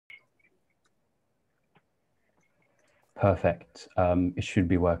Perfect. It should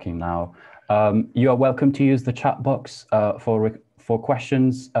be working now. You are welcome to use the chat box for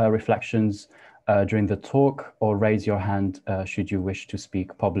questions, reflections during the talk, or raise your hand should you wish to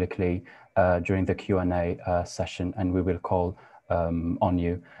speak publicly during the Q&A session, and we will call on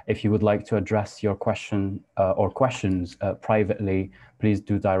you. If you would like to address your question or questions privately, please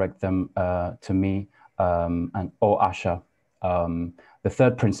do direct them to me or Asha. The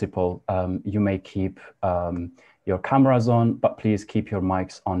third principle, you may keep your cameras on, but please keep your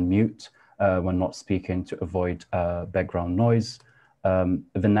mics on mute when not speaking to avoid background noise. The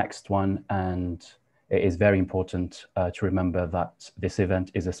next one, and it is very important to remember that this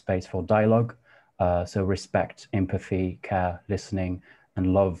event is a space for dialogue. So respect, empathy, care, listening,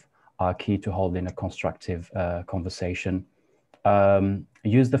 and love are key to holding a constructive conversation.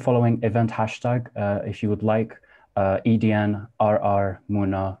 Use the following event hashtag if you would like. EDN RR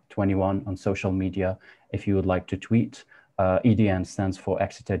Muna 21 on social media if you would like to tweet. EDN stands for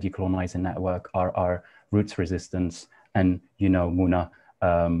Exeter Decolonizing Network, RR Roots Resistance, and Muna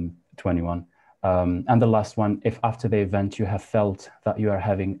 21. And the last one, if after the event you have felt that you are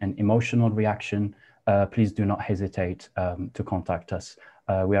having an emotional reaction, please do not hesitate to contact us.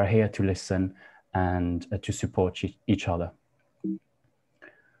 We are here to listen and to support each other.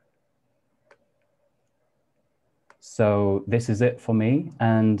 So this is it for me,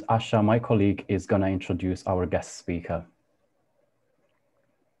 and Asha, my colleague, is going to introduce our guest speaker.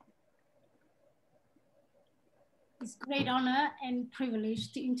 It's a great honor and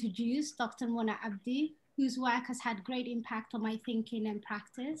privilege to introduce Dr. Mona Abdi, whose work has had great impact on my thinking and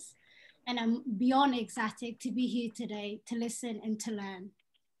practice. And I'm beyond ecstatic to be here today to listen and to learn.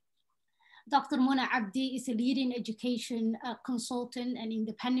 Dr. Mona Abdi is a leading education consultant and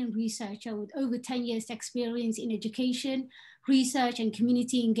independent researcher with over 10 years experience in education, research, and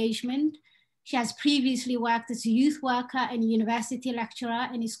community engagement. She has previously worked as a youth worker and university lecturer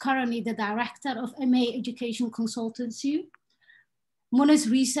and is currently the director of MA Education Consultancy. Mona's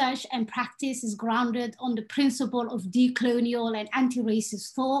research and practice is grounded on the principle of decolonial and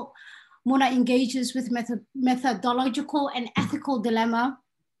anti-racist thought. Mona engages with methodological and ethical dilemmas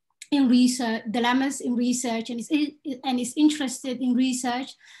in research and is interested in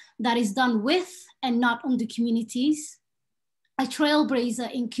research that is done with and not on the communities. A trailblazer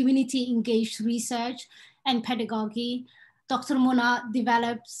in community engaged research and pedagogy, Dr. Mona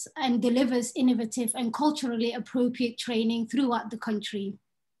develops and delivers innovative and culturally appropriate training throughout the country.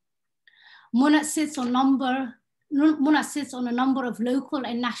 Mona sits on a number of local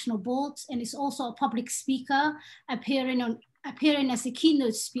and national boards and is also a public speaker, appearing as a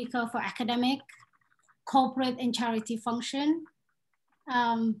keynote speaker for academic, corporate, and charity function.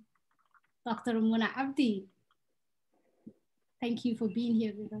 Dr. Mona Abdi, thank you for being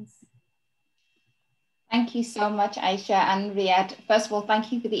here with us. Thank you so much, Aisha and Riyad. First of all,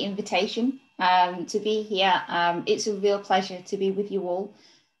 thank you for the invitation to be here. It's a real pleasure to be with you all.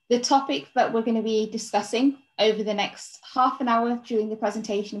 The topic that we're going to be discussing over the next half an hour during the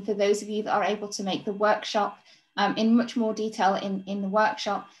presentation, for those of you that are able to make the workshop in much more detail in the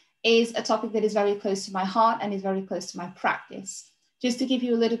workshop, is a topic that is very close to my heart and is very close to my practice. Just to give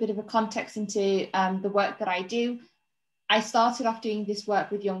you a little bit of a context into the work that I do, I started off doing this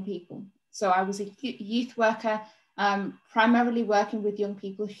work with young people. So I was a youth worker, primarily working with young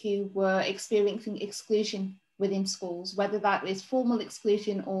people who were experiencing exclusion within schools, whether that is formal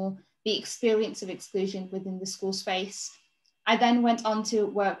exclusion or the experience of exclusion within the school space. I then went on to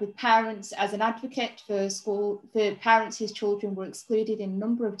work with parents as an advocate for parents whose children were excluded in a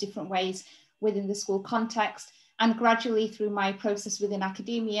number of different ways within the school context. And gradually through my process within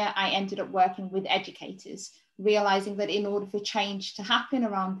academia, I ended up working with educators, realizing that in order for change to happen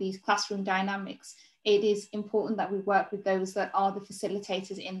around these classroom dynamics, it is important that we work with those that are the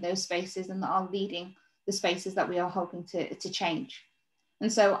facilitators in those spaces and that are leading the spaces that we are hoping to change.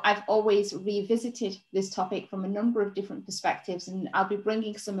 And so I've always revisited this topic from a number of different perspectives, and I'll be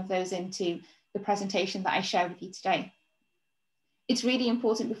bringing some of those into the presentation that I share with you today. It's really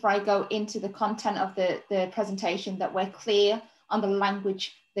important before I go into the content of the presentation that we're clear on the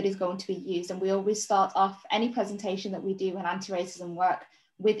language that is going to be used. And we always start off any presentation that we do in anti-racism work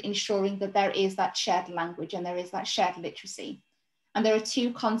with ensuring that there is that shared language and there is that shared literacy. And there are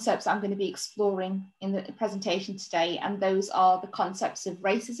two concepts I'm going to be exploring in the presentation today, and those are the concepts of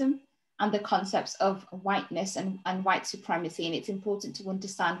racism and the concepts of whiteness and white supremacy. And it's important to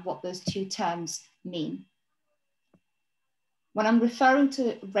understand what those two terms mean. When I'm referring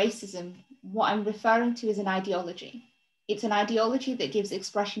to racism, what I'm referring to is an ideology. It's an ideology that gives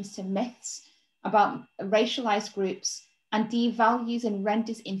expressions to myths about racialized groups and devalues and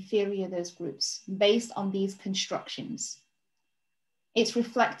renders inferior those groups based on these constructions. It's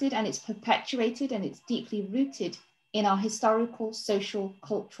reflected and it's perpetuated and it's deeply rooted in our historical, social,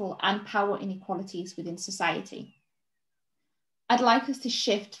 cultural, and power inequalities within society. I'd like us to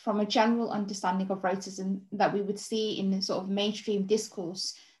shift from a general understanding of racism that we would see in the sort of mainstream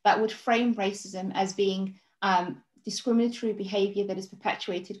discourse that would frame racism as being discriminatory behavior that is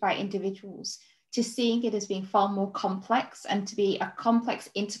perpetuated by individuals, to seeing it as being far more complex and to be a complex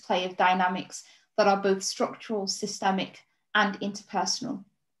interplay of dynamics that are both structural, systemic, and interpersonal.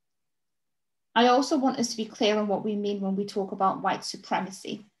 I also want us to be clear on what we mean when we talk about white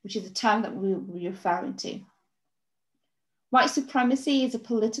supremacy, which is a term that we will be referring to. White supremacy is a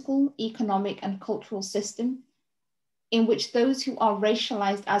political, economic, and cultural system in which those who are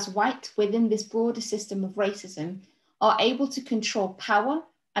racialized as white within this broader system of racism are able to control power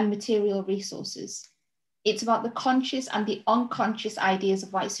and material resources. It's about the conscious and the unconscious ideas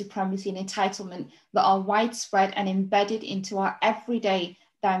of white supremacy and entitlement that are widespread and embedded into our everyday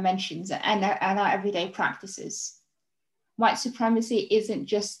dimensions and our everyday practices. White supremacy isn't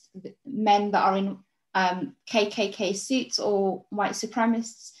just men that are in KKK suits or white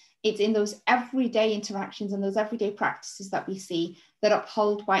supremacists. It's in those everyday interactions and those everyday practices that we see that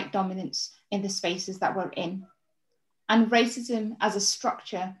uphold white dominance in the spaces that we're in. And racism as a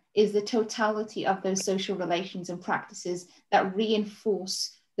structure is the totality of those social relations and practices that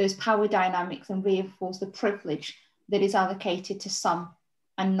reinforce those power dynamics and reinforce the privilege that is allocated to some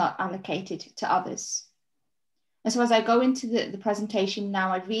and not allocated to others. And so as I go into the presentation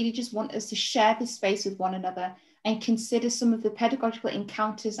now, I really just want us to share this space with one another and consider some of the pedagogical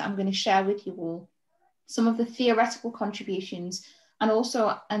encounters I'm going to share with you all, some of the theoretical contributions, and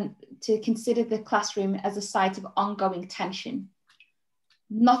also to consider the classroom as a site of ongoing tension.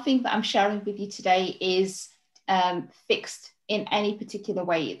 Nothing that I'm sharing with you today is fixed in any particular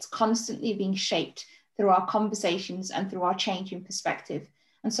way. It's constantly being shaped through our conversations and through our changing perspective.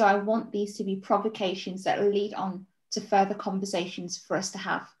 And so I want these to be provocations that lead on to further conversations for us to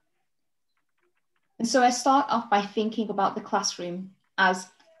have. And so I start off by thinking about the classroom as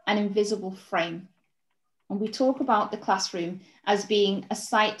an invisible frame. And we talk about the classroom as being a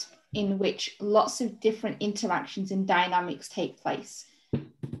site in which lots of different interactions and dynamics take place.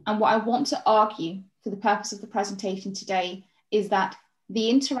 And what I want to argue for the purpose of the presentation today is that the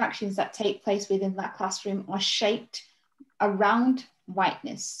interactions that take place within that classroom are shaped around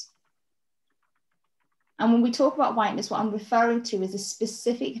whiteness. And when we talk about whiteness, what I'm referring to is a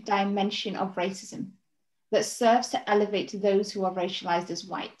specific dimension of racism that serves to elevate those who are racialized as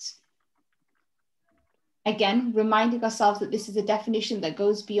white. Again, reminding ourselves that this is a definition that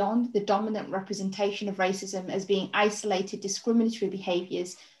goes beyond the dominant representation of racism as being isolated discriminatory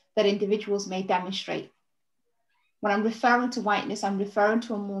behaviors that individuals may demonstrate. When I'm referring to whiteness, I'm referring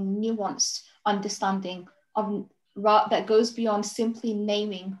to a more nuanced understanding of that goes beyond simply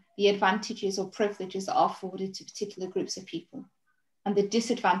naming the advantages or privileges that are afforded to particular groups of people and the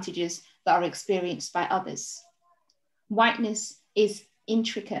disadvantages that are experienced by others. Whiteness is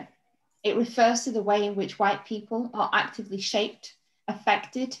intricate. It refers to the way in which white people are actively shaped,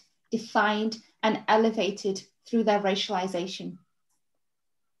 affected, defined, and elevated through their racialization.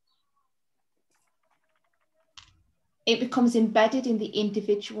 It becomes embedded in the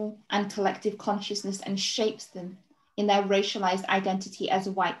individual and collective consciousness and shapes them in their racialized identity as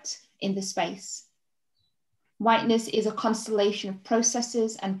white in the space. Whiteness is a constellation of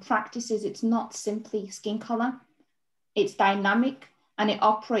processes and practices. It's not simply skin color. It's dynamic and it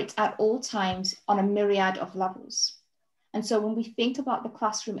operates at all times on a myriad of levels. And so when we think about the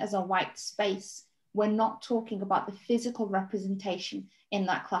classroom as a white space, we're not talking about the physical representation in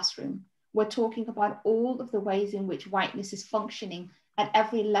that classroom. We're talking about all of the ways in which whiteness is functioning at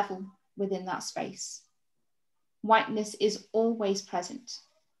every level within that space. Whiteness is always present.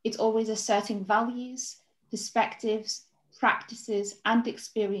 It's always asserting values, perspectives, practices, and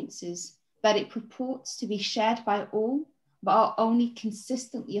experiences that it purports to be shared by all, but are only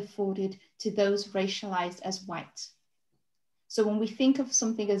consistently afforded to those racialized as white. So when we think of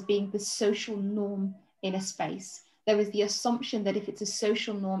something as being the social norm in a space, there is the assumption that if it's a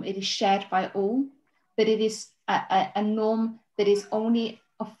social norm, it is shared by all, but it is a norm that is only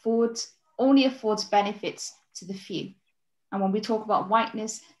affords benefits to the few. And when we talk about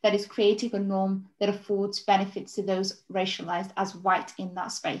whiteness, that is creating a norm that affords benefits to those racialized as white in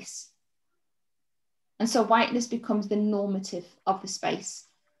that space. And so whiteness becomes the normative of the space,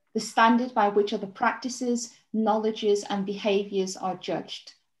 the standard by which other practices, knowledges, and behaviors are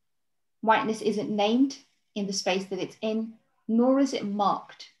judged. Whiteness isn't named in the space that it's in, nor is it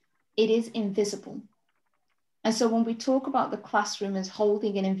marked. It is invisible. And so when we talk about the classroom as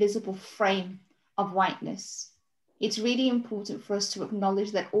holding an invisible frame of whiteness, it's really important for us to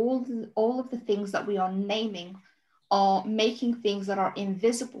acknowledge that all of the things that we are naming are making things that are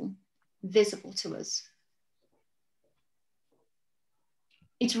invisible visible to us.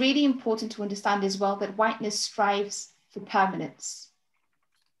 It's really important to understand as well that whiteness strives for permanence.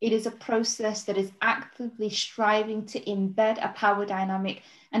 It is a process that is actively striving to embed a power dynamic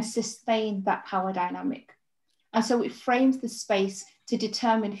and sustain that power dynamic. And so it frames the space to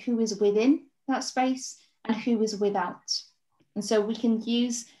determine who is within that space and who is without. And so we can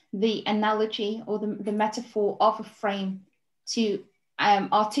use the analogy or the metaphor of a frame to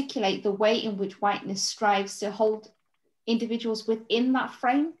articulate the way in which whiteness strives to hold individuals within that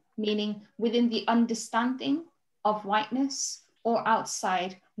frame, meaning within the understanding of whiteness, or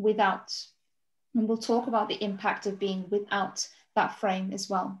outside, without. And we'll talk about the impact of being without that frame as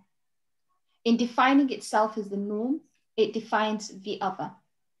well. In defining itself as the norm, it defines the other.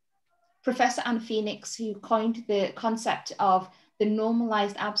 Professor Anne Phoenix, who coined the concept of the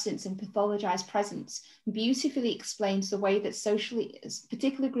normalized absence and pathologized presence, beautifully explains the way that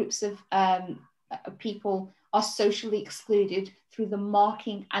particular groups of people are socially excluded through the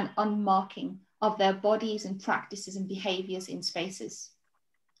marking and unmarking of their bodies and practices and behaviors in spaces.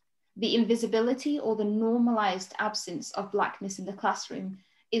 The invisibility or the normalized absence of Blackness in the classroom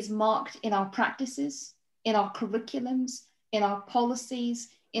is marked in our practices, in our curriculums, in our policies,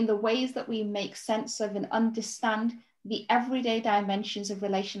 in the ways that we make sense of and understand the everyday dimensions of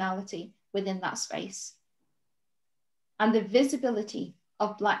relationality within that space. And the visibility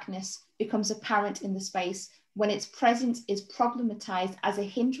of Blackness becomes apparent in the space when its presence is problematized as a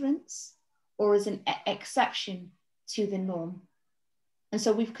hindrance or as an exception to the norm. And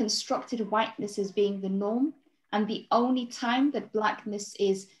so we've constructed whiteness as being the norm, and the only time that Blackness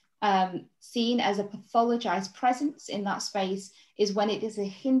is seen as a pathologized presence in that space is when it is a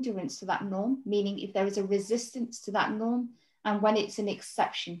hindrance to that norm, meaning if there is a resistance to that norm, and when it's an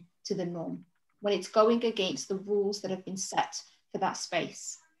exception to the norm, when it's going against the rules that have been set for that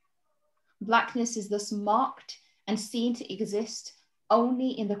space. Blackness is thus marked and seen to exist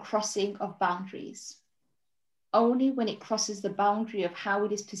only in the crossing of boundaries. Only when it crosses the boundary of how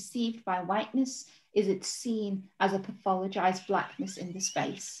it is perceived by whiteness is it seen as a pathologized Blackness in the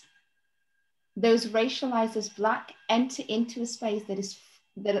space. Those racialized as Black enter into a space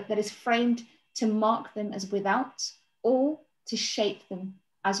that is framed to mark them as without or to shape them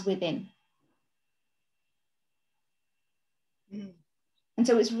as within. And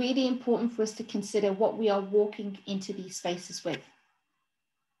so it's really important for us to consider what we are walking into these spaces with.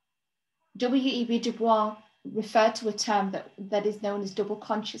 W.E.B. Du Bois referred to a term that is known as double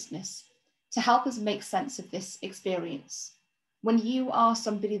consciousness to help us make sense of this experience. When you are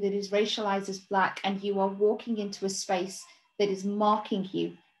somebody that is racialized as Black and you are walking into a space that is marking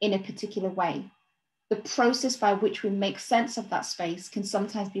you in a particular way, the process by which we make sense of that space can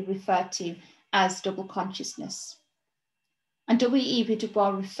sometimes be referred to as double consciousness. And W.E.B. Du Bois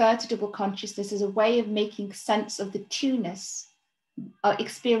referred to double consciousness as a way of making sense of the two-ness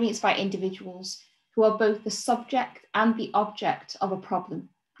experienced by individuals who are both the subject and the object of a problem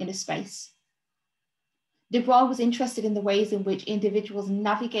in a space. Du Bois was interested in the ways in which individuals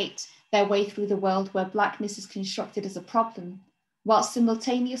navigate their way through the world where Blackness is constructed as a problem, while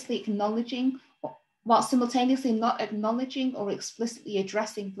simultaneously not acknowledging or explicitly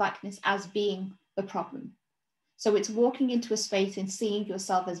addressing Blackness as being the problem. So it's walking into a space and seeing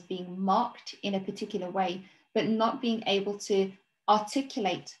yourself as being marked in a particular way, but not being able to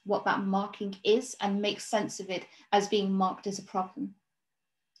articulate what that marking is and make sense of it as being marked as a problem.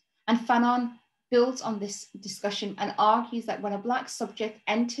 And Fanon builds on this discussion and argues that when a Black subject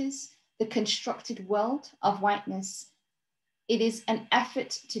enters the constructed world of whiteness, it is an effort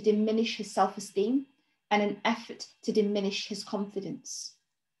to diminish his self-esteem and an effort to diminish his confidence.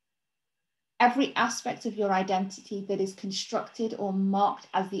 Every aspect of your identity that is constructed or marked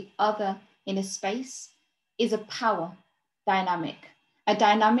as the other in a space is a power dynamic, a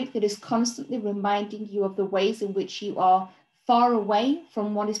dynamic that is constantly reminding you of the ways in which you are far away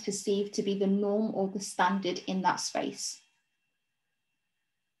from what is perceived to be the norm or the standard in that space.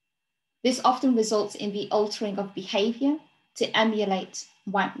 This often results in the altering of behavior to emulate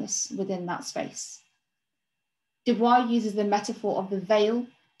whiteness within that space. Du Bois uses the metaphor of the veil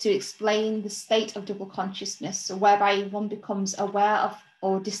to explain the state of double consciousness, whereby one becomes aware of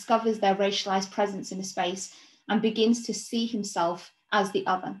or discovers their racialized presence in a space and begins to see himself as the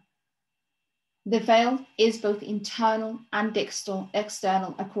other. The veil is both internal and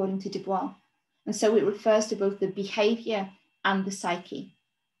external, according to Du Bois, and so it refers to both the behavior and the psyche.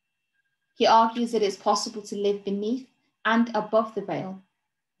 He argues that it's possible to live beneath and above the veil,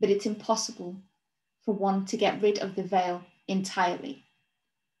 but it's impossible for one to get rid of the veil entirely.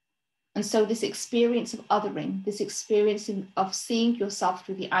 And so this experience of othering, this experience of seeing yourself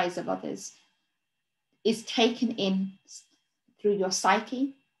through the eyes of others, is taken in through your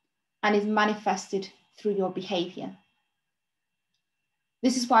psyche and is manifested through your behavior.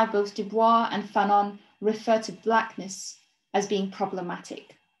 This is why both Dubois and Fanon refer to blackness as being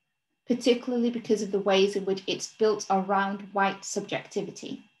problematic, particularly because of the ways in which it's built around white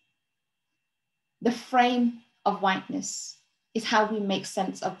subjectivity. The frame of whiteness is how we make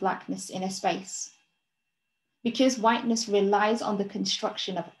sense of blackness in a space. Because whiteness relies on the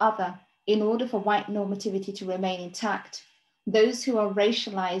construction of other in order for white normativity to remain intact, those who are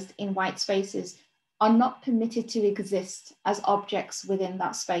racialized in white spaces are not permitted to exist as objects within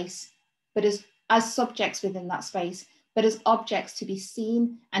that space, but as subjects within that space, but as objects to be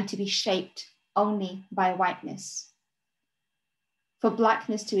seen and to be shaped only by whiteness. For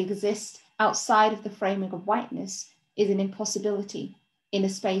blackness to exist outside of the framing of whiteness is an impossibility in a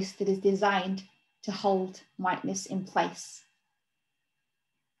space that is designed to hold whiteness in place.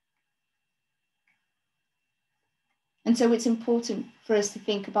 And so it's important for us to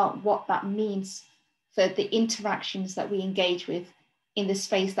think about what that means for the interactions that we engage with in the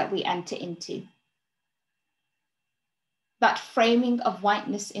space that we enter into. That framing of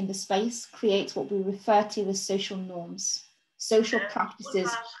whiteness in the space creates what we refer to as social norms, social practices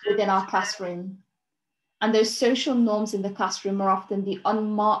within our classroom. And those social norms in the classroom are often the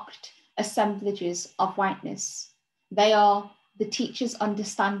unmarked assemblages of whiteness. They are the teacher's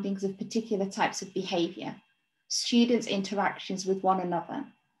understandings of particular types of behavior, students' interactions with one another,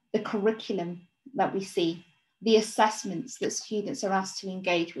 the curriculum that we see, the assessments that students are asked to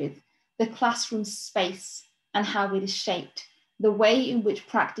engage with, the classroom space and how it is shaped, the way in which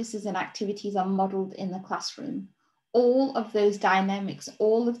practices and activities are modeled in the classroom. All of those dynamics,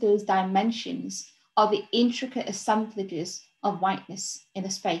 all of those dimensions are the intricate assemblages of whiteness in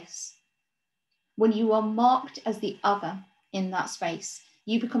a space. When you are marked as the other in that space,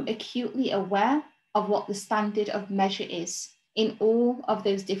 you become acutely aware of what the standard of measure is in all of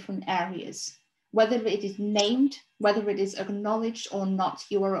those different areas. Whether it is named, whether it is acknowledged or not,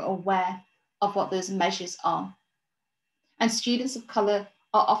 you are aware of what those measures are. And students of colour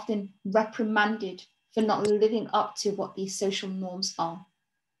are often reprimanded for not living up to what these social norms are.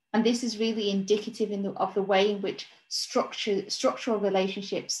 And this is really indicative of the way in which structural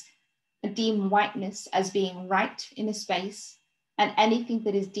relationships deem whiteness as being right in a space, and anything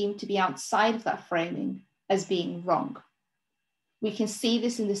that is deemed to be outside of that framing as being wrong. We can see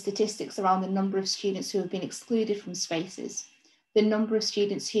this in the statistics around the number of students who have been excluded from spaces, the number of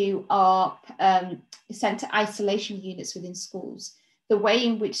students who are sent to isolation units within schools, the way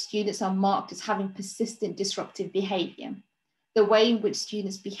in which students are marked as having persistent disruptive behaviour, the way in which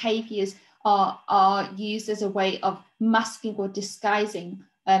students' behaviours are used as a way of masking or disguising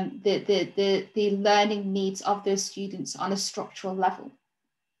the learning needs of those students on a structural level.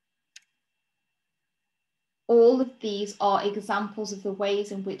 All of these are examples of the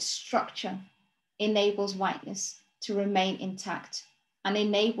ways in which structure enables whiteness to remain intact and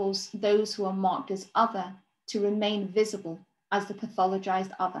enables those who are marked as other to remain visible as the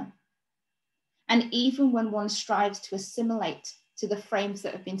pathologized other. And even when one strives to assimilate to the frames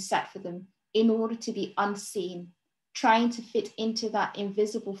that have been set for them in order to be unseen, trying to fit into that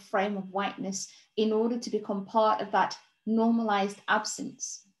invisible frame of whiteness in order to become part of that normalized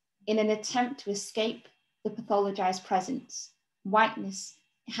absence in an attempt to escape the pathologized presence, whiteness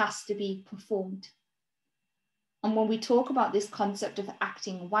has to be performed. And when we talk about this concept of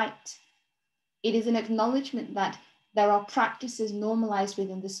acting white, it is an acknowledgement that there are practices normalized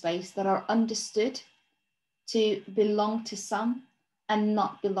within the space that are understood to belong to some and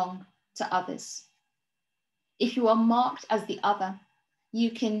not belong to others. If you are marked as the other,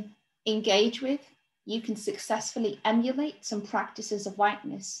 you can engage with, you can successfully emulate some practices of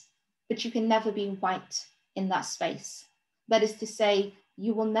whiteness, but you can never be white in that space. That is to say,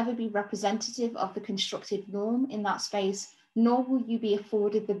 you will never be representative of the constructed norm in that space, nor will you be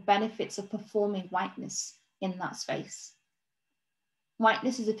afforded the benefits of performing whiteness in that space.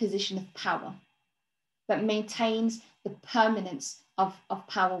 Whiteness is a position of power that maintains the permanence of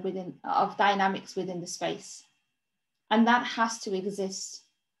power of dynamics within the space. And that has to exist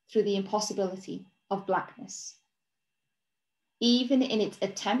through the impossibility of blackness. Even in its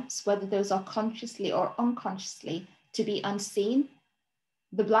attempts, whether those are consciously or unconsciously, to be unseen,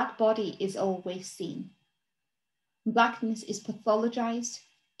 the Black body is always seen. Blackness is pathologized,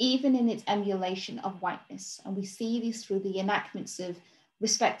 even in its emulation of whiteness. And we see this through the enactments of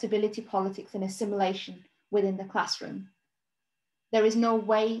respectability politics and assimilation within the classroom. There is no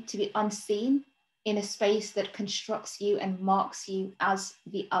way to be unseen in a space that constructs you and marks you as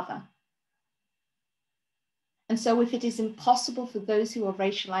the other. And so if it is impossible for those who are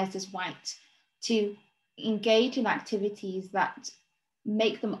racialized as white to engage in activities that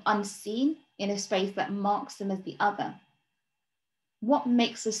make them unseen in a space that marks them as the other, what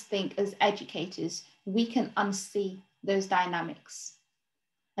makes us think as educators we can unsee those dynamics?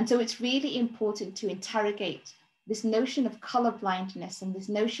 And so it's really important to interrogate this notion of colorblindness and this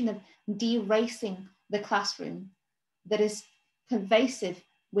notion of deracing the classroom that is pervasive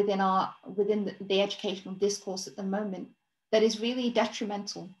within the educational discourse at the moment, that is really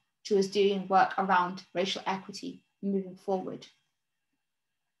detrimental to us doing work around racial equity moving forward.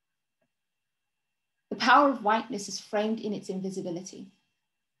 The power of whiteness is framed in its invisibility.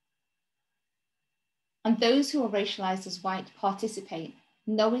 And those who are racialized as white participate,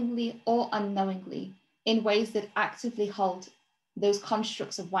 knowingly or unknowingly, in ways that actively hold those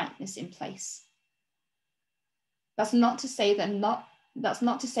constructs of whiteness in place. That's not to say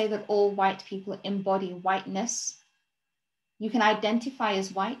that all white people embody whiteness. You can identify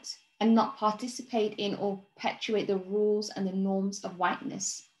as white and not participate in or perpetuate the rules and the norms of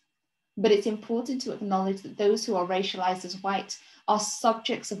whiteness. But it's important to acknowledge that those who are racialized as white are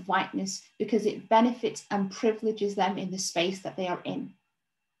subjects of whiteness because it benefits and privileges them in the space that they are in.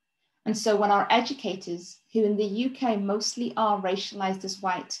 And so when our educators, who in the UK mostly are racialized as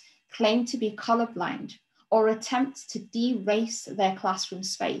white, claim to be colorblind or attempt to derace their classroom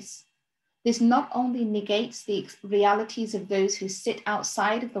space, this not only negates the realities of those who sit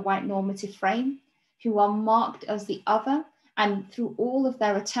outside of the white normative frame, who are marked as the other, and through all of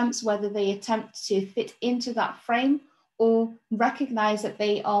their attempts, whether they attempt to fit into that frame or recognize that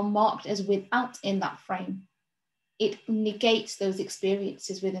they are marked as without in that frame, it negates those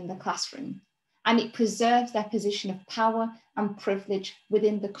experiences within the classroom, and it preserves their position of power and privilege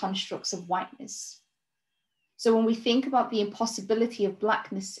within the constructs of whiteness. So when we think about the impossibility of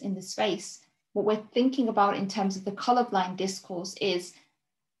blackness in the space, what we're thinking about in terms of the colorblind discourse is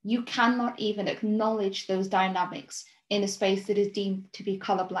you cannot even acknowledge those dynamics in a space that is deemed to be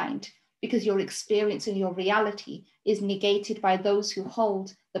colorblind, because your experience and your reality is negated by those who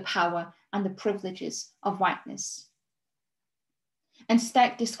hold the power and the privileges of whiteness. And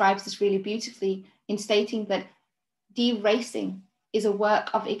Steck describes this really beautifully in stating that deracing is a work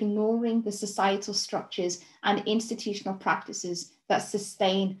of ignoring the societal structures and institutional practices that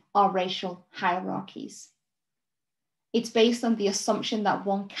sustain our racial hierarchies. It's based on the assumption that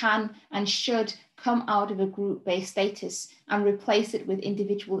one can and should come out of a group-based status and replace it with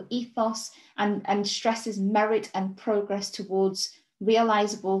individual ethos and stresses merit and progress towards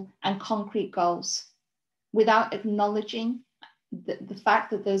realizable and concrete goals, without acknowledging the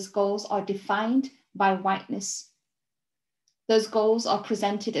fact that those goals are defined by whiteness. Those goals are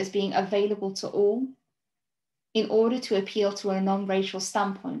presented as being available to all in order to appeal to a non-racial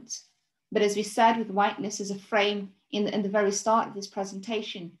standpoint. But as we said, with whiteness as a frame in the very start of this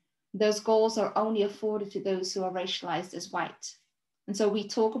presentation, those goals are only afforded to those who are racialized as white. And so we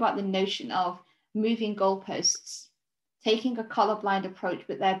talk about the notion of moving goalposts, taking a colorblind approach,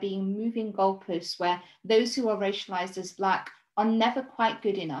 but there being moving goalposts where those who are racialized as Black are never quite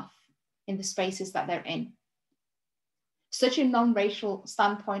good enough in the spaces that they're in. Such a non-racial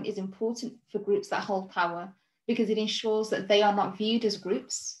standpoint is important for groups that hold power because it ensures that they are not viewed as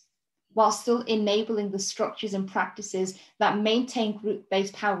groups, while still enabling the structures and practices that maintain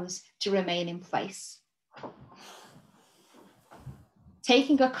group-based powers to remain in place.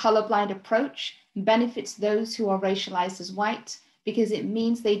 Taking a colorblind approach benefits those who are racialized as white because it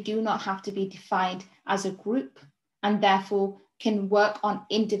means they do not have to be defined as a group and therefore can work on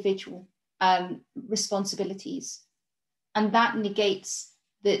individual responsibilities. And that negates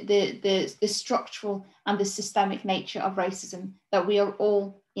the structural and the systemic nature of racism that we are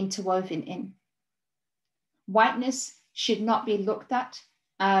all interwoven in. Whiteness should not be looked at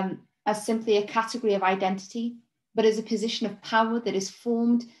as simply a category of identity, but as a position of power that is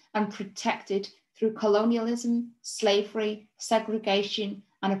formed and protected through colonialism, slavery, segregation,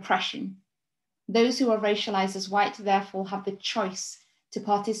 and oppression. Those who are racialized as white therefore have the choice to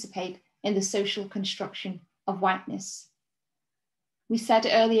participate in the social construction of whiteness. We said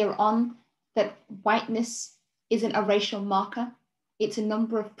earlier on that whiteness isn't a racial marker. It's a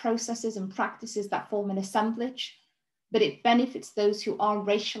number of processes and practices that form an assemblage, but it benefits those who are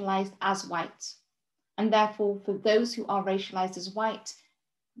racialized as white. And therefore, for those who are racialized as white,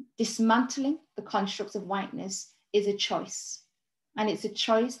 dismantling the constructs of whiteness is a choice. And it's a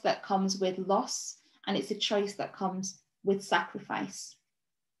choice that comes with loss, and it's a choice that comes with sacrifice.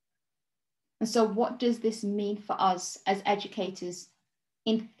 And so what does this mean for us as educators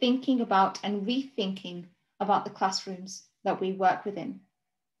in thinking about and rethinking about the classrooms that we work within?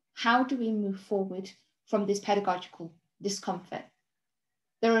 How do we move forward from this pedagogical discomfort?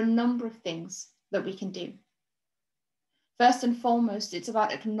 There are a number of things that we can do. First and foremost, it's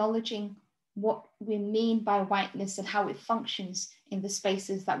about acknowledging what we mean by whiteness and how it functions in the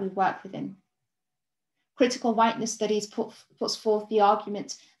spaces that we work within. Critical whiteness studies puts forth the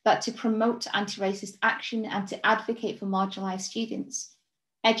argument that to promote anti-racist action and to advocate for marginalized students,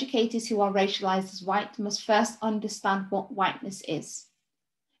 educators who are racialized as white must first understand what whiteness is,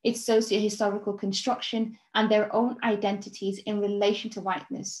 its socio-historical construction and their own identities in relation to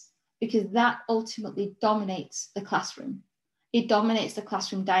whiteness, because that ultimately dominates the classroom. It dominates the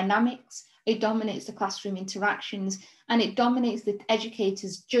classroom dynamics, it dominates the classroom interactions, and it dominates the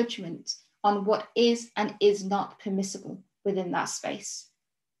educator's judgment on what is and is not permissible within that space.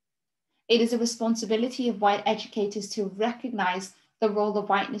 It is a responsibility of white educators to recognize the role of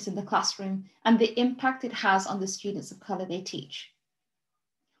whiteness in the classroom and the impact it has on the students of color they teach.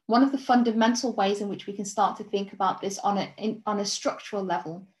 One of the fundamental ways in which we can start to think about this on a structural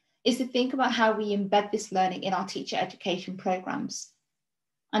level is to think about how we embed this learning in our teacher education programs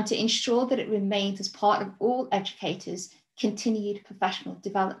and to ensure that it remains as part of all educators' continued professional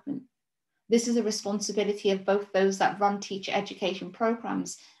development. This is a responsibility of both those that run teacher education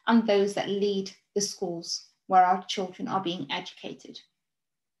programs and those that lead the schools where our children are being educated.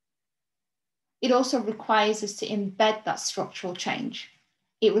 It also requires us to embed that structural change.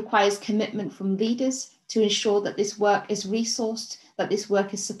 It requires commitment from leaders to ensure that this work is resourced, that this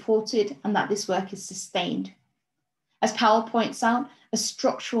work is supported, and that this work is sustained. As Powell points out, a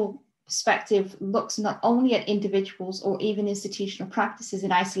structural perspective looks not only at individuals or even institutional practices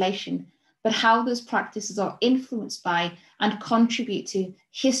in isolation, but how those practices are influenced by and contribute to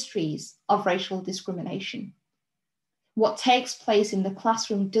histories of racial discrimination. What takes place in the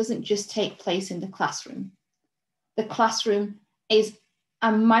classroom doesn't just take place in the classroom. The classroom is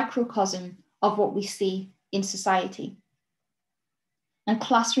a microcosm of what we see in society. And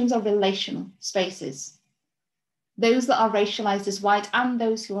classrooms are relational spaces. Those that are racialized as white and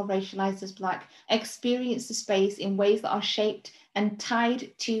those who are racialized as Black experience the space in ways that are shaped and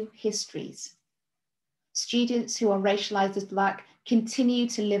tied to histories. Students who are racialized as Black continue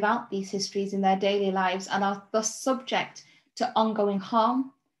to live out these histories in their daily lives and are thus subject to ongoing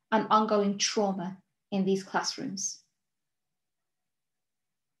harm and ongoing trauma in these classrooms.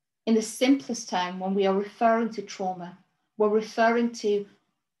 In the simplest term, when we are referring to trauma, we're referring to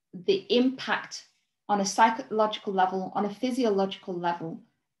the impact on a psychological level, on a physiological level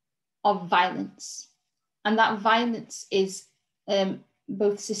of violence. And that violence is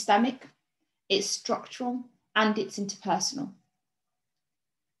both systemic, it's structural, and it's interpersonal.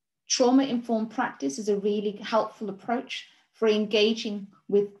 Trauma-informed practice is a really helpful approach for engaging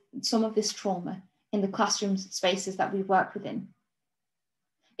with some of this trauma in the classroom spaces that we work within.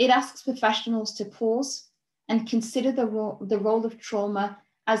 It asks professionals to pause and consider the role of trauma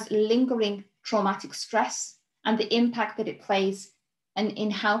as lingering traumatic stress and the impact that it plays and in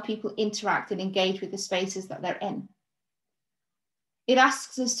how people interact and engage with the spaces that they're in. It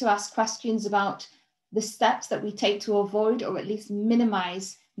asks us to ask questions about the steps that we take to avoid or at least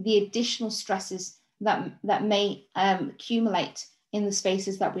minimize the additional stresses that may accumulate in the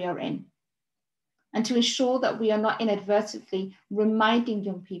spaces that we are in, and to ensure that we are not inadvertently reminding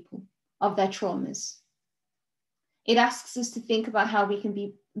young people of their traumas. It asks us to think about how we can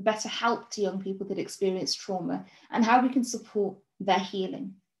be better help to young people that experience trauma and how we can support their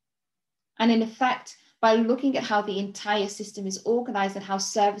healing. And in effect, by looking at how the entire system is organized and how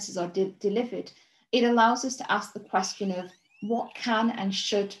services are delivered, it allows us to ask the question of what can and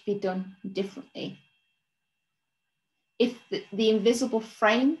should be done differently. If the invisible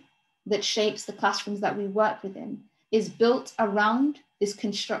frame that shapes the classrooms that we work within is built around this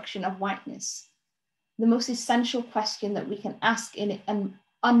construction of whiteness, the most essential question that we can ask in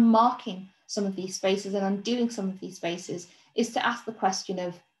unmarking some of these spaces and undoing some of these spaces is to ask the question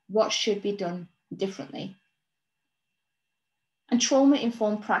of what should be done differently. And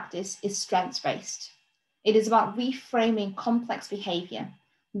trauma-informed practice is strengths-based. It is about reframing complex behavior,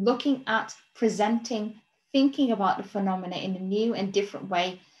 looking at presenting, thinking about the phenomena in a new and different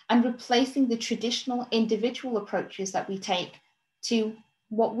way, and replacing the traditional individual approaches that we take to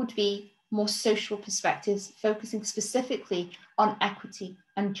what would be more social perspectives, focusing specifically on equity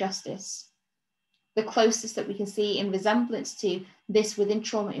and justice. The closest that we can see in resemblance to this within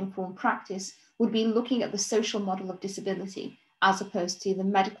trauma-informed practice would be looking at the social model of disability as opposed to the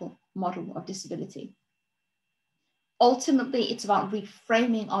medical model of disability. Ultimately, it's about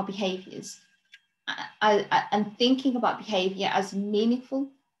reframing our behaviors and thinking about behavior as meaningful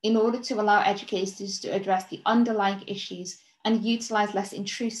in order to allow educators to address the underlying issues and utilize less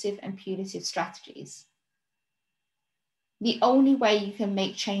intrusive and punitive strategies. The only way you can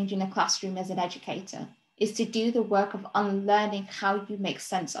make change in a classroom as an educator is to do the work of unlearning how you make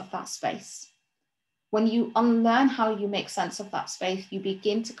sense of that space. When you unlearn how you make sense of that space, you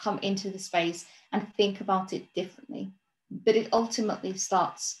begin to come into the space and think about it differently. But it ultimately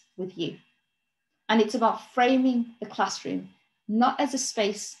starts with you. And it's about framing the classroom, not as a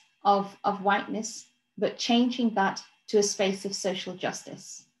space of whiteness, but changing that to a space of social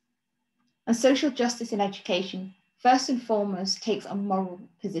justice. And social justice in education, first and foremost, takes a moral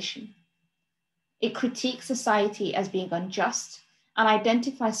position. It critiques society as being unjust and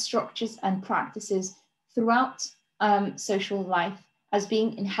identifies structures and practices throughout social life as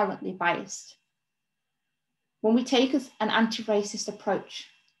being inherently biased. When we take an anti-racist approach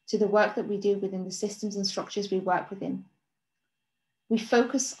to the work that we do within the systems and structures we work within, we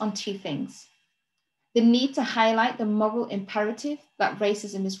focus on two things: the need to highlight the moral imperative that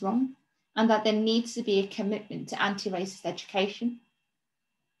racism is wrong and that there needs to be a commitment to anti-racist education.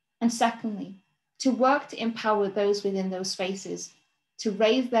 And secondly, to work to empower those within those spaces to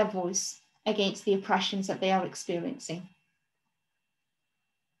raise their voice against the oppressions that they are experiencing.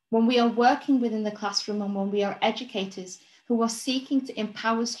 When we are working within the classroom and when we are educators who are seeking to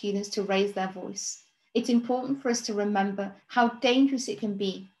empower students to raise their voice, it's important for us to remember how dangerous it can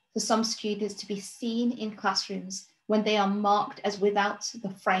be for some students to be seen in classrooms when they are marked as without the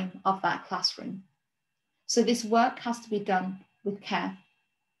frame of that classroom. So this work has to be done with care.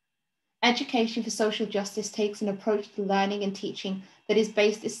 Education for social justice takes an approach to learning and teaching that is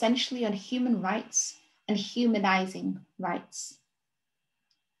based essentially on human rights and humanizing rights.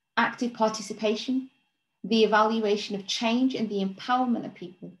 Active participation, the evaluation of change, and the empowerment of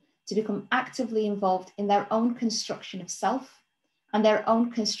people to become actively involved in their own construction of self and their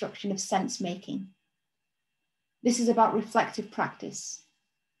own construction of sense making. This is about reflective practice.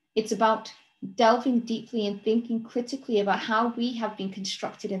 It's about delving deeply and thinking critically about how we have been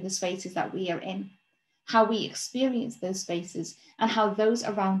constructed in the spaces that we are in, how we experience those spaces, and how those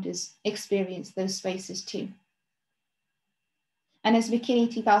around us experience those spaces too. And as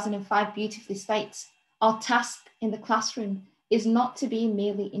McKinney 2005 beautifully states, our task in the classroom is not to be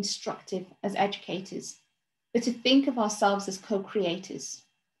merely instructive as educators, but to think of ourselves as co-creators.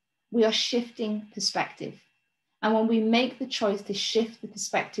 We are shifting perspective. And when we make the choice to shift the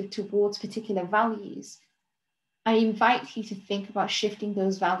perspective towards particular values, I invite you to think about shifting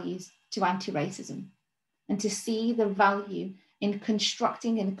those values to anti-racism and to see the value in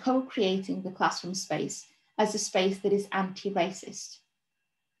constructing and co-creating the classroom space as a space that is anti-racist.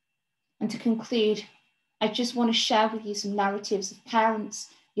 And to conclude, I just want to share with you some narratives of parents,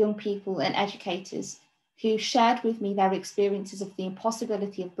 young people, and educators who shared with me their experiences of the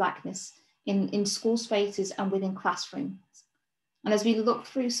impossibility of Blackness in school spaces and within classrooms. And as we look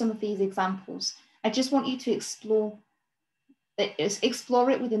through some of these examples, I just want you to explore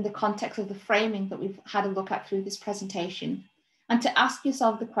it within the context of the framing that we've had a look at through this presentation, and to ask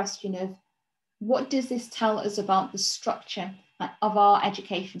yourself the question of, what does this tell us about the structure of our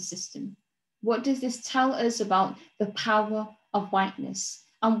education system? What does this tell us about the power of whiteness?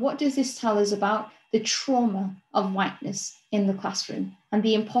 And what does this tell us about the trauma of whiteness in the classroom and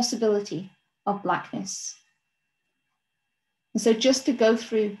the impossibility of Blackness? And so just to go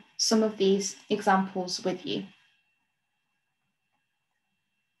through some of these examples with you.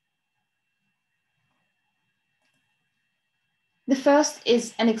 The first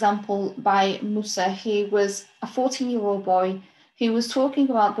is an example by Musa, who was a 14-year-old boy who was talking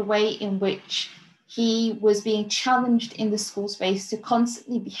about the way in which he was being challenged in the school space to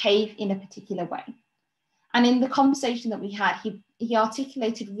constantly behave in a particular way. And in the conversation that we had, he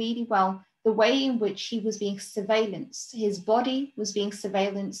articulated really well the way in which he was being surveillanced. His body was being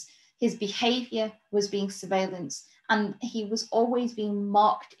surveillanced, his behavior was being surveillanced, and he was always being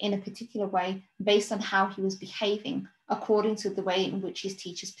marked in a particular way based on how he was behaving according to the way in which his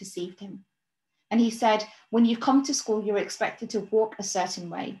teachers perceived him. And he said, when you come to school, you're expected to walk a certain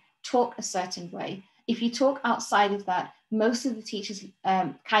way, talk a certain way. If you talk outside of that, most of the teachers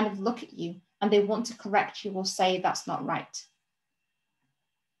kind of look at you and they want to correct you or say that's not right.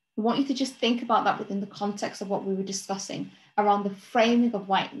 I want you to just think about that within the context of what we were discussing around the framing of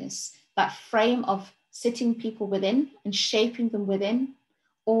whiteness, that frame of sitting people within and shaping them within,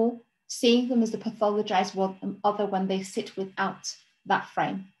 or seeing them as the pathologized other when they sit without that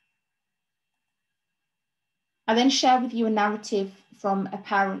frame. I then share with you a narrative from a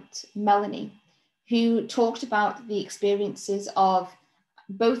parent, Melanie, who talked about the experiences of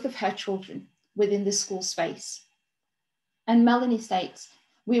both of her children within the school space. And Melanie states,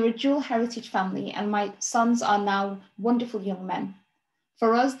 we're a dual heritage family and my sons are now wonderful young men.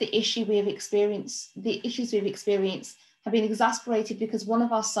 For us, the issues we've experienced have been exasperated because one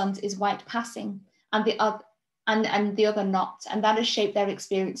of our sons is white passing and the other not, and that has shaped their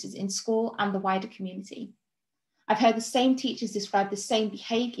experiences in school and the wider community. I've heard the same teachers describe the same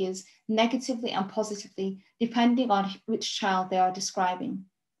behaviours negatively and positively, depending on which child they are describing.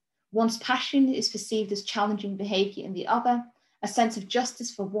 One's passion is perceived as challenging behaviour in the other. A sense of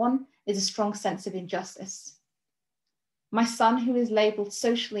justice for one is a strong sense of injustice. My son, who is labelled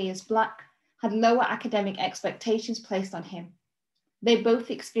socially as Black, had lower academic expectations placed on him. They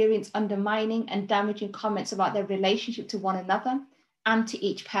both experienced undermining and damaging comments about their relationship to one another and to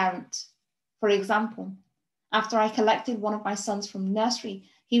each parent. For example, after I collected one of my sons from nursery,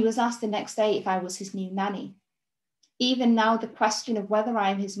 he was asked the next day if I was his new nanny. Even now, the question of whether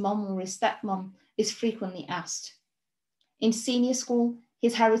I am his mum or his stepmom is frequently asked. In senior school,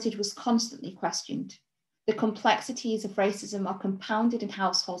 his heritage was constantly questioned. The complexities of racism are compounded in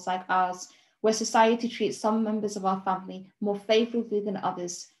households like ours, where society treats some members of our family more favourably than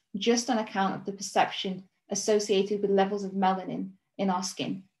others, just on account of the perception associated with levels of melanin in our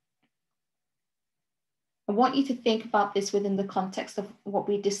skin. I want you to think about this within the context of what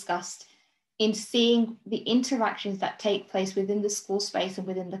we discussed, in seeing the interactions that take place within the school space and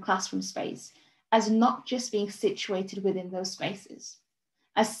within the classroom space, as not just being situated within those spaces,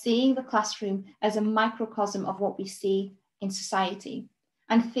 as seeing the classroom as a microcosm of what we see in society,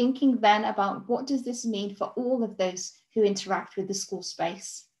 and thinking then about what does this mean for all of those who interact with the school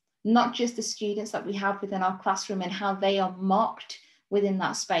space, not just the students that we have within our classroom and how they are marked within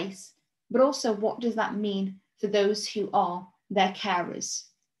that space, but also what does that mean for those who are their carers,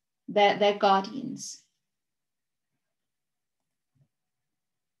 their guardians.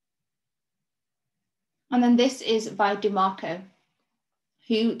 And then this is by DeMarco,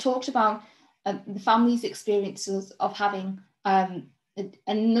 who talked about the family's experiences of having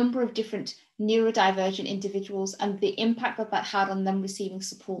a number of different neurodivergent individuals and the impact that that had on them receiving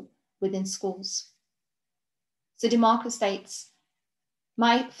support within schools. So DeMarco states,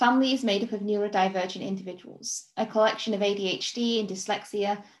 my family is made up of neurodivergent individuals, a collection of ADHD and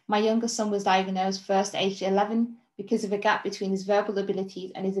dyslexia. My younger son was diagnosed first aged 11 because of a gap between his verbal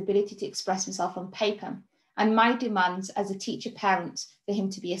abilities and his ability to express himself on paper, and my demands as a teacher parent for him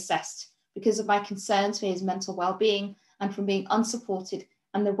to be assessed because of my concerns for his mental well-being and from being unsupported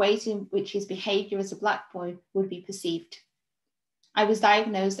and the ways in which his behaviour as a Black boy would be perceived. I was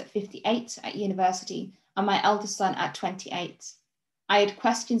diagnosed at 58 at university and my eldest son at 28. I had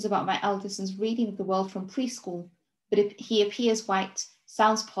questions about my eldest son's reading of the world from preschool, but if he appears white,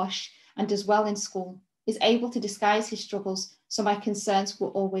 sounds posh, and does well in school, is able to disguise his struggles, so my concerns were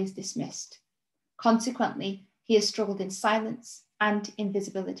always dismissed. Consequently, he has struggled in silence and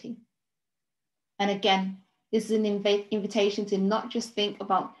invisibility. And again, this is an invitation to not just think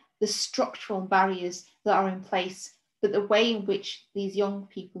about the structural barriers that are in place, but the way in which these young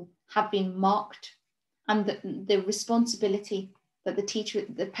people have been marked and the responsibility that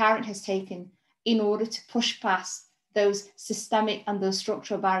the parent has taken in order to push past those systemic and those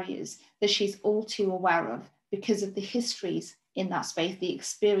structural barriers that she's all too aware of because of the histories in that space, the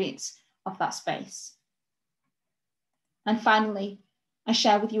experience of that space. And finally, I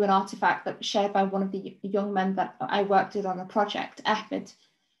share with you an artifact that was shared by one of the young men that I worked with on a project, Ahmed,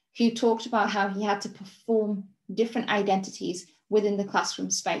 who talked about how he had to perform different identities within the classroom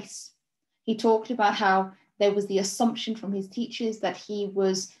space. He talked about how there was the assumption from his teachers that he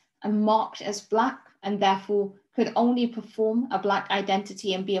was marked as Black and therefore could only perform a Black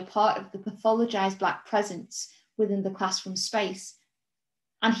identity and be a part of the pathologized Black presence within the classroom space.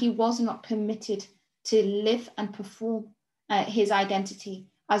 And he was not permitted to live and perform his identity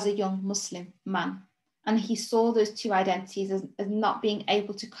as a young Muslim man. And he saw those two identities as not being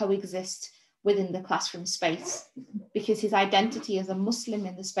able to coexist within the classroom space because his identity as a Muslim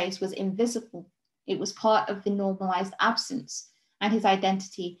in the space was invisible. It was part of the normalised absence, and his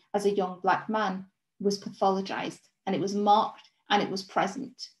identity as a young Black man was pathologized, and it was marked and it was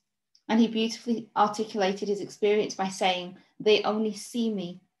present. And he beautifully articulated his experience by saying, they only see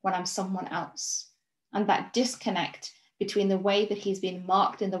me when I'm someone else. And that disconnect between the way that he's been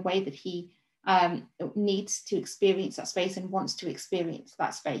marked and the way that he needs to experience that space and wants to experience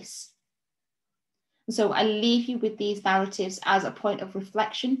that space. And so I leave you with these narratives as a point of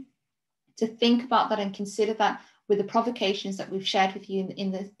reflection, to think about that and consider that with the provocations that we've shared with you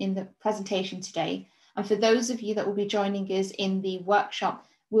in the presentation today. And for those of you that will be joining us in the workshop,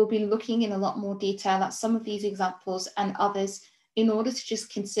 we'll be looking in a lot more detail at some of these examples and others in order to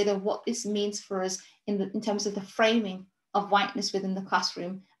just consider what this means for us in terms of the framing of whiteness within the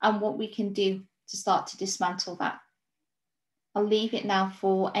classroom and what we can do to start to dismantle that. I'll leave it now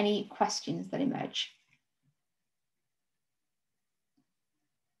for any questions that emerge.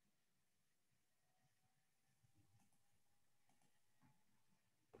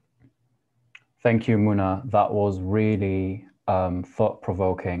 Thank you, Muna. That was really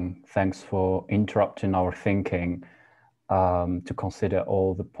thought-provoking. Thanks for interrupting our thinking to consider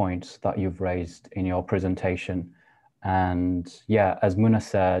all the points that you've raised in your presentation. And yeah, as Muna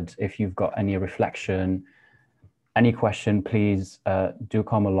said, if you've got any reflection, any question, please do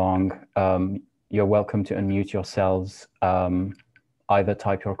come along. You're welcome to unmute yourselves. Either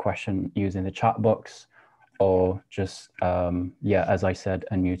type your question using the chat box or just, yeah, as I said,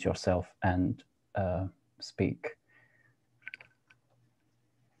 unmute yourself and speak.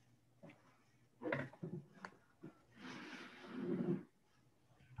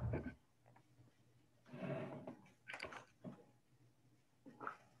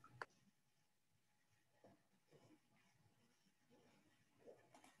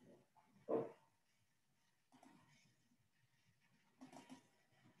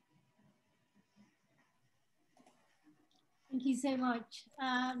 Thank you so much.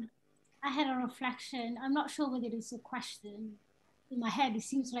 I had a reflection. I'm not sure whether it's a question. In my head, it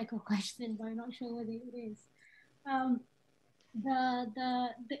seems like a question, but I'm not sure whether it is.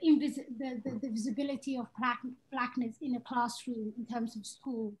 The visibility of blackness in a classroom in terms of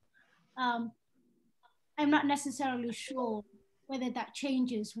school. I'm not necessarily sure whether that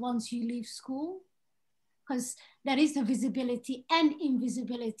changes once you leave school, because there is the visibility and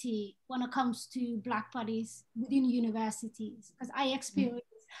invisibility when it comes to Black bodies within universities. Because I experience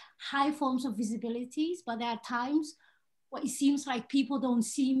high forms of visibilities, but there are times where it seems like people don't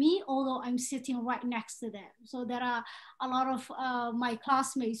see me, although I'm sitting right next to them. So there are a lot of my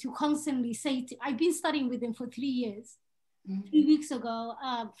classmates who constantly say, I've been studying with them for 3 years. 3 weeks ago,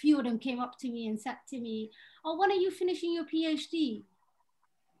 a few of them came up to me and said to me, oh, when are you finishing your PhD?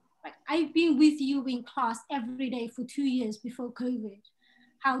 Like, I've been with you in class every day for 2 years before COVID.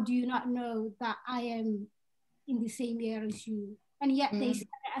 How do you not know that I am in the same year as you? And yet they said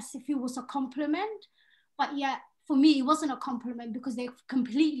it as if it was a compliment, but yet for me, it wasn't a compliment because they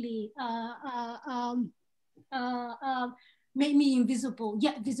completely made me invisible,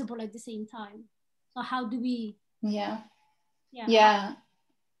 yet visible at the same time. So how do we? Yeah.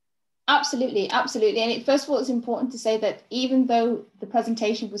 Absolutely. And first of all, it's important to say that even though the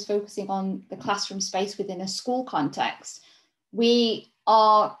presentation was focusing on the classroom space within a school context, we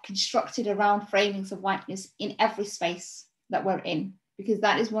are constructed around framings of whiteness in every space that we're in, because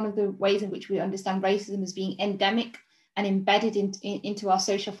that is one of the ways in which we understand racism as being endemic and embedded into our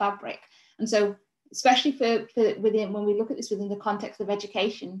social fabric. And so, especially when we look at this within the context of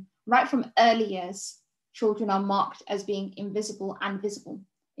education, right from early years, children are marked as being invisible and visible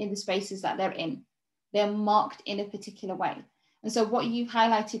in the spaces that they're in. They're marked in a particular way. And so what you've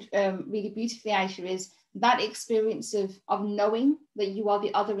highlighted really beautifully, Aisha, is that experience of knowing that you are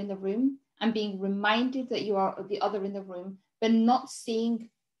the other in the room and being reminded that you are the other in the room, but not seeing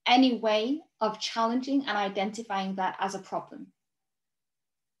any way of challenging and identifying that as a problem.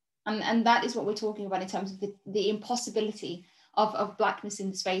 And that is what we're talking about in terms of the impossibility of blackness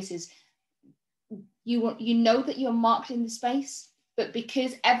in the spaces. You know that you're marked in the space, but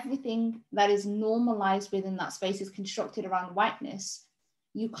because everything that is normalized within that space is constructed around whiteness,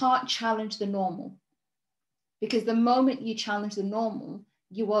 you can't challenge the normal. Because the moment you challenge the normal,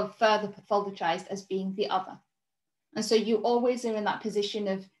 you are further pathologized as being the other. And so you always are in that position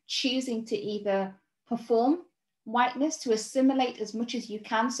of choosing to either perform whiteness, to assimilate as much as you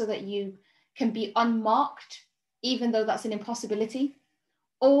can so that you can be unmarked, even though that's an impossibility,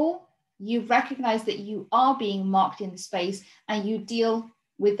 or you recognize that you are being marked in the space and you deal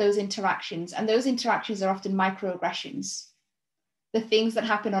with those interactions. And those interactions are often microaggressions, the things that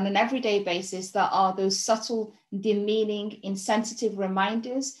happen on an everyday basis that are those subtle, demeaning, insensitive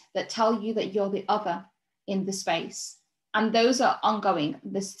reminders that tell you that you're the other in the space. And those are ongoing.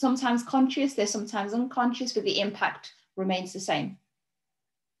 They're sometimes conscious, they're sometimes unconscious, but the impact remains the same.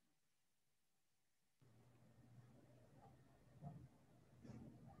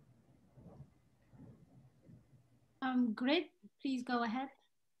 Great, please go ahead.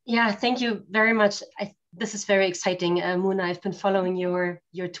 Yeah, thank you very much. This is very exciting, Muna. I've been following your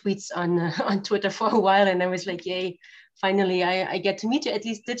tweets on Twitter for a while, and I was like, yay, finally I get to meet you, at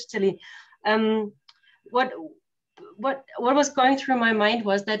least digitally. What was going through my mind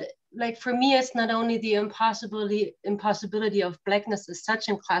was that, like, for me, it's not only the impossibility of blackness as such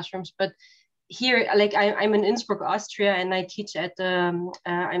in classrooms, but here, like I'm in Innsbruck, Austria, and I teach at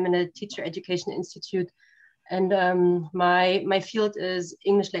I'm in a teacher education institute, and my field is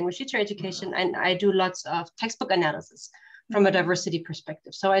English language teacher education, and I do lots of textbook analysis from a diversity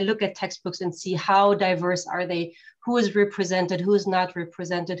perspective. So I look at textbooks and see how diverse are they, who is represented, who is not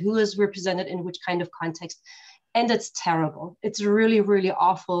represented, who is represented in which kind of context. And it's terrible. It's really, really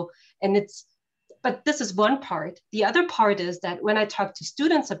awful. And but this is one part. The other part is that when I talk to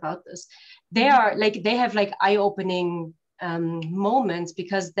students about this, they have like eye-opening moments,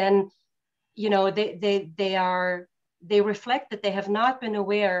 because then, you know, they reflect that they have not been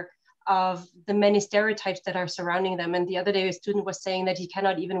aware of the many stereotypes that are surrounding them. And the other day, a student was saying that he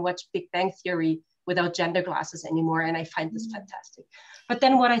cannot even watch Big Bang Theory without gender glasses anymore. And I find this fantastic. But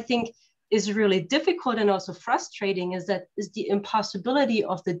then what I think is really difficult and also frustrating is the impossibility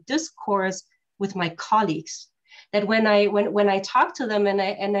of the discourse with my colleagues. That when I talk to them and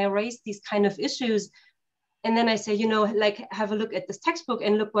I raise these kind of issues, and then I say, you know, like, have a look at this textbook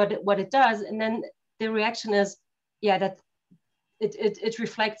and look what it does. And then the reaction is, yeah, that it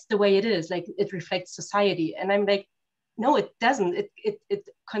reflects the way it is, like it reflects society. And I'm like, no, it doesn't. It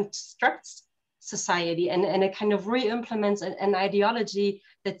constructs society, and it kind of re-implements an ideology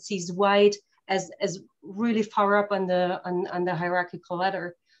that sees white as really far up on the hierarchical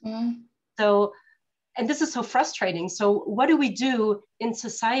ladder. So, and this is so frustrating. So what do we do in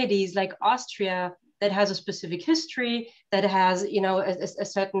societies like Austria that has a specific history, that has, you know, a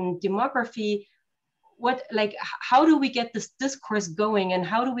certain demography? How do we get this discourse going, and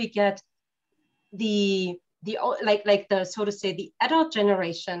how do we get the so to say, the adult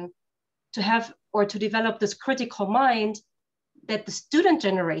generation to have or to develop this critical mind that the student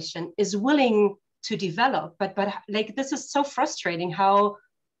generation is willing to develop? But like, this is so frustrating how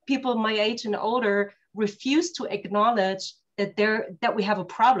people my age and older refuse to acknowledge that we have a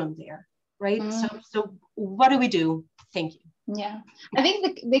problem there, right? So what do we do? Thank you. Yeah, I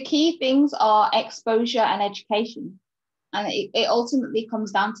think the key things are exposure and education, and it ultimately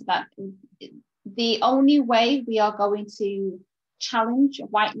comes down to that. The only way we are going to challenge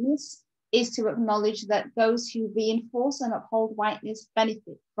whiteness is to acknowledge that those who reinforce and uphold whiteness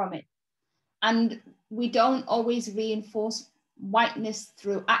benefit from it. And we don't always reinforce whiteness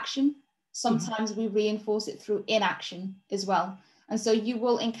through action. Sometimes we reinforce it through inaction as well. And so you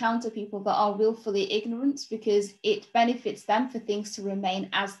will encounter people that are willfully ignorant because it benefits them for things to remain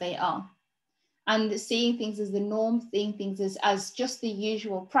as they are. And seeing things as the norm, seeing things as just the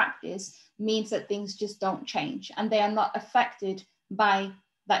usual practice means that things just don't change, and they are not affected by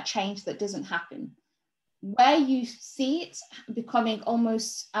that change that doesn't happen. Where you see it becoming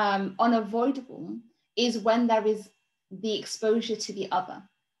almost unavoidable is when there is the exposure to the other.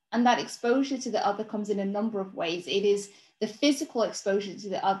 And that exposure to the other comes in a number of ways. It is the physical exposure to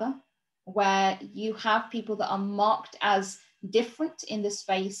the other, where you have people that are marked as different in the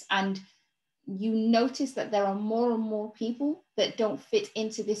space, and you notice that there are more and more people that don't fit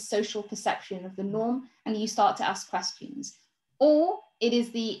into this social perception of the norm, and you start to ask questions. Or it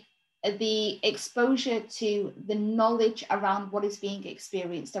is the exposure to the knowledge around what is being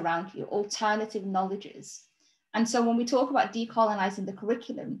experienced around you, alternative knowledges. And so when we talk about decolonizing the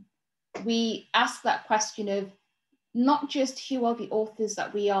curriculum, we ask that question of not just who are the authors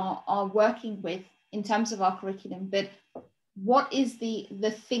that we are working with in terms of our curriculum, but what is the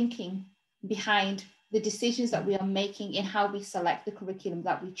thinking behind the decisions that we are making in how we select the curriculum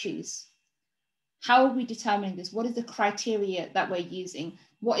that we choose. How are we determining this? What is the criteria that we're using?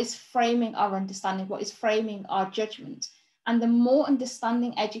 What is framing our understanding? What is framing our judgment? And the more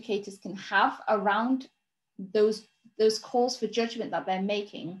understanding educators can have around those calls for judgment that they're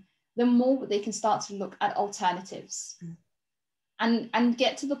making, the more they can start to look at alternatives and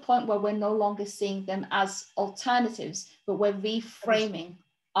get to the point where we're no longer seeing them as alternatives, but we're reframing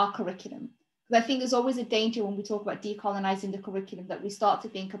our curriculum. Because I think there's always a danger when we talk about decolonizing the curriculum that we start to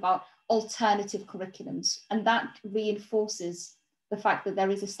think about alternative curriculums, and that reinforces the fact that there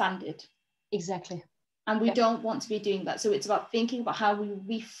is a standard. Exactly. And we don't want to be doing that. So it's about thinking about how we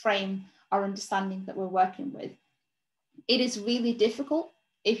reframe our understanding that we're working with. It is really difficult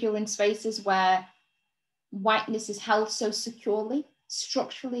if you're in spaces where whiteness is held so securely,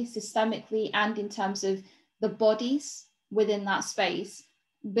 structurally, systemically, and in terms of the bodies within that space.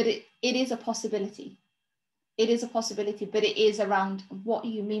 But it is a possibility. It is a possibility, but it is around what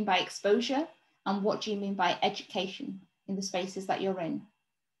you mean by exposure and what do you mean by education in the spaces that you're in.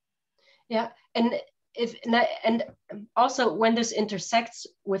 Yeah, and also when this intersects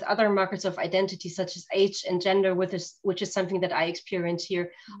with other markers of identity such as age and gender, which is something that I experience here.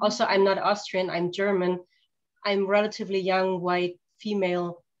 Mm-hmm. Also, I'm not Austrian, I'm German. I'm relatively young, white,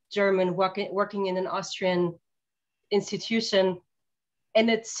 female, German working in an Austrian institution. And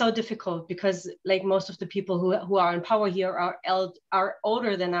it's so difficult because like most of the people who are in power here are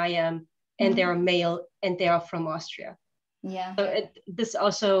older than I am, and they're male and they are from Austria. Yeah. So this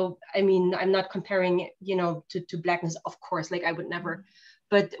also, I mean, I'm not comparing, you know, to blackness, of course, like I would never.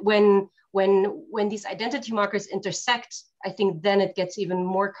 But when these identity markers intersect, I think then it gets even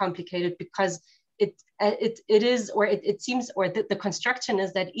more complicated, because it seems, or the construction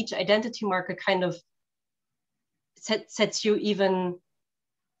is that each identity marker kind of sets you even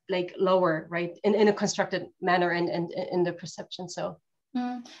like lower, right, in a constructed manner and in the perception. So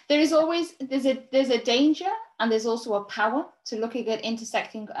there is always there's a danger, and there's also a power to looking at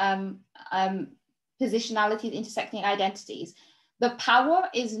intersecting positionality, intersecting identities. The power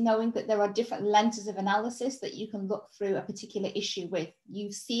is knowing that there are different lenses of analysis that you can look through a particular issue with.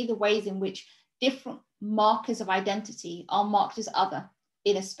 You see the ways in which different markers of identity are marked as other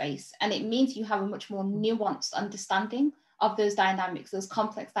in a space, and it means you have a much more nuanced understanding of those dynamics, those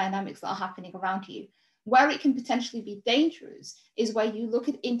complex dynamics that are happening around you. Where it can potentially be dangerous is where you look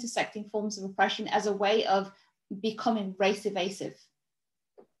at intersecting forms of oppression as a way of becoming race evasive,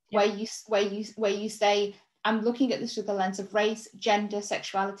 where you say, I'm looking at this through the lens of race, gender,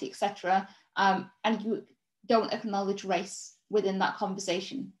 sexuality, etc., and you don't acknowledge race within that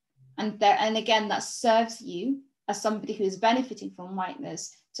conversation. And again, that serves you as somebody who is benefiting from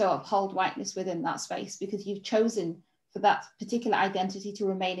whiteness to uphold whiteness within that space, because you've chosen for that particular identity to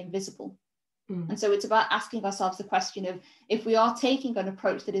remain invisible. And so it's about asking ourselves the question of, if we are taking an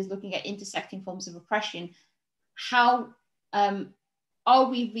approach that is looking at intersecting forms of oppression, how are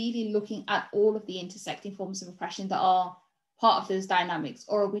we really looking at all of the intersecting forms of oppression that are part of those dynamics,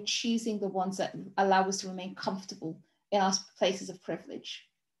 or are we choosing the ones that allow us to remain comfortable in our places of privilege?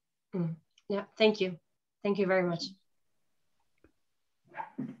 Yeah, thank you. Thank you very much.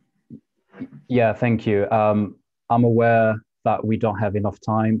 Yeah, thank you. I'm aware that we don't have enough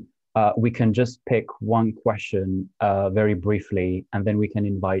time. We can just pick one question very briefly, and then we can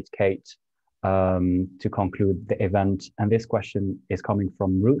invite Kate to conclude the event. And this question is coming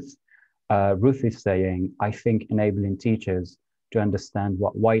from Ruth. Ruth is saying, I think enabling teachers to understand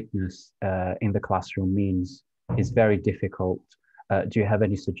what whiteness in the classroom means is very difficult. Do you have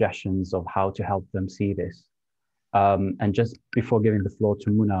any suggestions of how to help them see this? And just before giving the floor to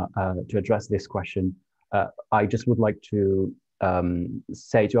Muna to address this question, I just would like to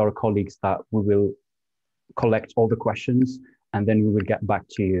say to our colleagues that we will collect all the questions, and then we will get back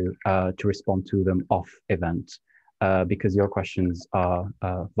to you to respond to them off event, because your questions are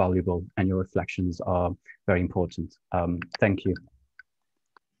valuable and your reflections are very important. Thank you.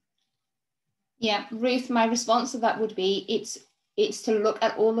 Yeah, Ruth, my response to that would be, it's to look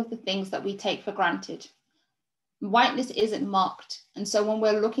at all of the things that we take for granted. Whiteness isn't marked. And so when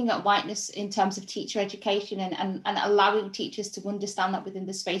we're looking at whiteness in terms of teacher education and allowing teachers to understand that within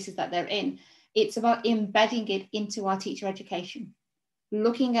the spaces that they're in, it's about embedding it into our teacher education,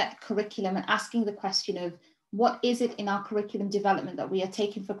 looking at curriculum and asking the question of, what is it in our curriculum development that we are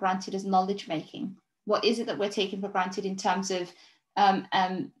taking for granted as knowledge making? What is it that we're taking for granted in terms of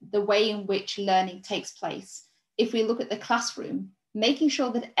the way in which learning takes place? If we look at the classroom, making sure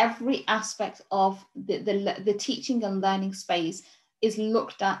that every aspect of the teaching and learning space is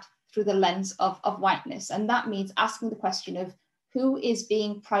looked at through the lens of whiteness. And that means asking the question of, who is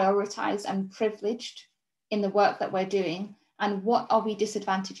being prioritized and privileged in the work that we're doing, and what are we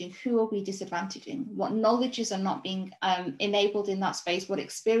disadvantaging? Who are we disadvantaging? What knowledges are not being enabled in that space? What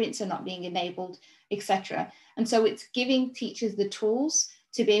experience are not being enabled, etc. And so it's giving teachers the tools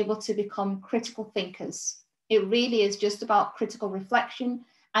to be able to become critical thinkers. It really is just about critical reflection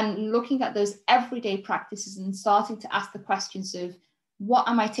and looking at those everyday practices and starting to ask the questions of, what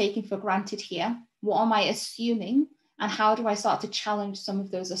am I taking for granted here? What am I assuming? And how do I start to challenge some of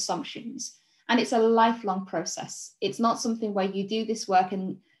those assumptions? And it's a lifelong process. It's not something where you do this work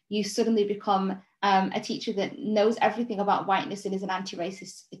and you suddenly become a teacher that knows everything about whiteness and is an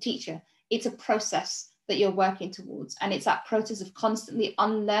anti-racist teacher. It's a process that you're working towards. And it's that process of constantly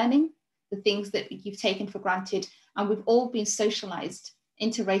unlearning the things that you've taken for granted. And we've all been socialized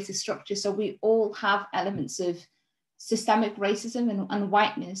into racist structures. So we all have elements of systemic racism and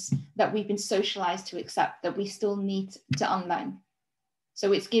whiteness that we've been socialized to accept, that we still need to unlearn.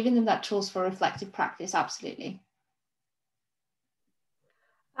 So it's giving them that tools for reflective practice, absolutely.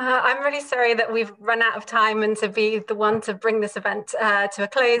 I'm really sorry that we've run out of time and to be the one to bring this event to a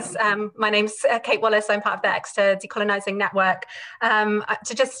close. My name's Kate Wallace. I'm part of the Exeter Decolonising Network.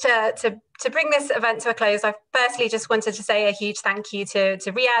 To to bring this event to a close, I firstly just wanted to say a huge thank you to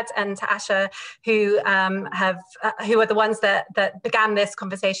Riyadh and to Asha, who are the ones that began this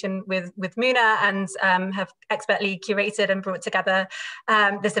conversation with Muna and have expertly curated and brought together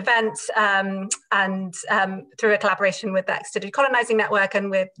this event, and through a collaboration with the Exeter Decolonizing Network, and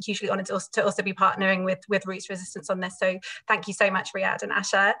we're hugely honoured to also be partnering with Roots Resistance on this. So thank you so much, Riyadh and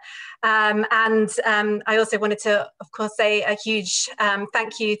Asha. I also wanted to, of course, say a huge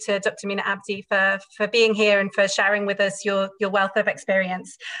thank you to Dr. Muna Abdi for being here and for sharing with us your wealth of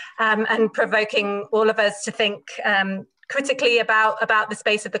experience, and provoking all of us to think critically about the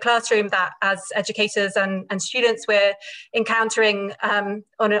space of the classroom that as educators and students we're encountering on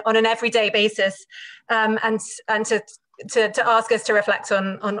an everyday basis, and to ask us to reflect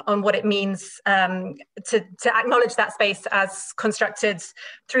on what it means to acknowledge that space as constructed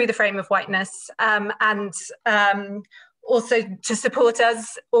through the frame of whiteness, and also to support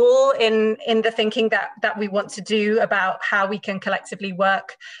us all in the thinking that we want to do about how we can collectively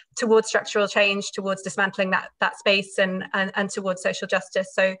work towards structural change, towards dismantling that space, and towards social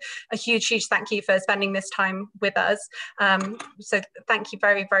justice. So a huge thank you for spending this time with us. So thank you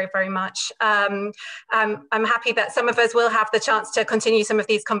very, very, very much. I'm happy that some of us will have the chance to continue some of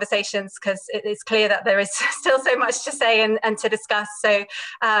these conversations, because it is clear that there is still so much to say and to discuss. So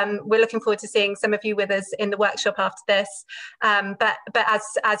we're looking forward to seeing some of you with us in the workshop after this. But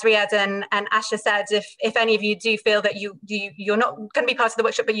as Riyadh and Asha said, if any of you do feel that you're not going to be part of the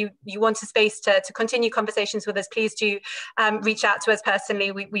workshop, but you want a space to continue conversations with us, please do reach out to us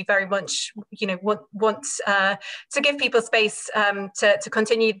personally. We very much want to give people space to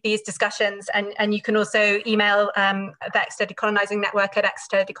continue these discussions, and you can also email the Exeter Decolonizing Network at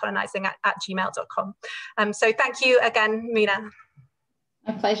exeterdecolonizing@gmail.com. So thank you again, Muna.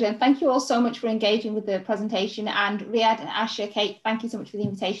 My pleasure, and thank you all so much for engaging with the presentation. And Riyadh and Asha, Kate, thank you so much for the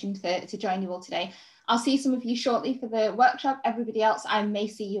invitation to join you all today. I'll see some of you shortly for the workshop. Everybody else, I may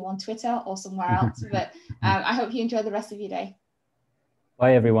see you on Twitter or somewhere else, but I hope you enjoy the rest of your day.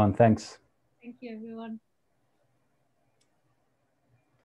 Bye, everyone. Thanks. Thank you, everyone.